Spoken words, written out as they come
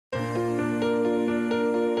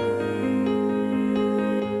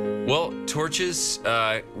Well, Torches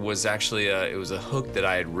was actually it was a hook that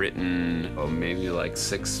I had written maybe like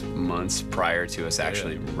 6 months prior to us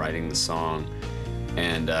actually writing the song,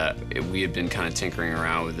 and we had been kind of tinkering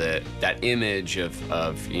around with it. That image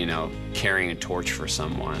of you know, carrying a torch for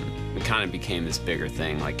someone, it kind of became this bigger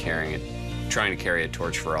thing, like trying to carry a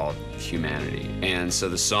torch for all of humanity. And so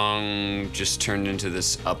the song just turned into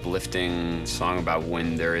this uplifting song about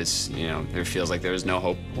when there is, you know, there feels like there is no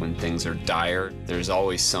hope, when things are dire. There's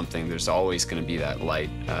always something, there's always gonna be that light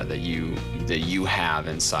that you have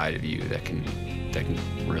inside of you that can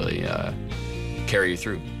really carry you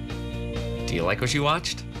through. Do you like what you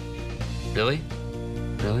watched? Really?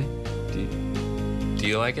 Really? Do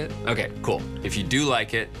you like it? Okay, cool. If you do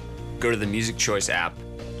like it, go to the Music Choice app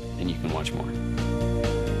and you can watch more.